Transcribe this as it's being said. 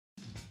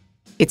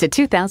It's a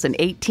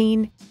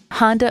 2018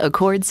 Honda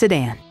Accord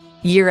Sedan.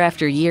 Year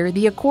after year,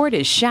 the Accord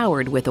is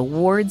showered with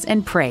awards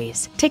and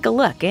praise. Take a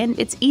look, and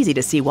it's easy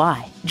to see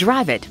why.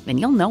 Drive it, and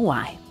you'll know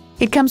why.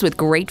 It comes with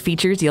great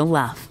features you'll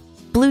love: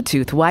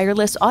 Bluetooth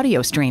wireless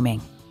audio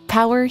streaming,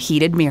 power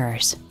heated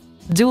mirrors,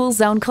 dual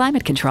zone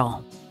climate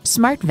control,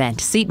 smart vent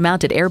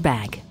seat-mounted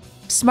airbag,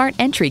 smart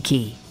entry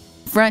key,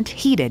 front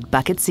heated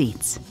bucket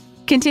seats,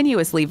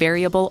 continuously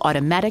variable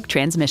automatic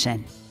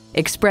transmission,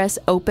 express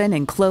open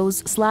and close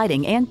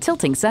sliding and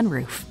tilting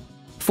sunroof,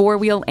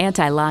 four-wheel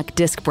anti-lock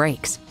disc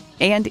brakes,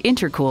 and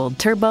intercooled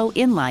turbo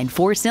inline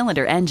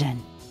four-cylinder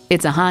engine.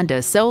 It's a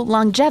Honda, so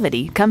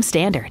longevity comes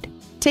standard.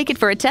 Take it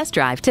for a test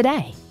drive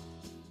today.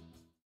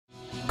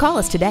 Call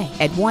us today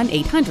at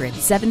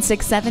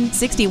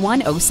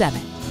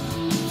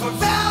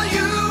 1-800-767-6107.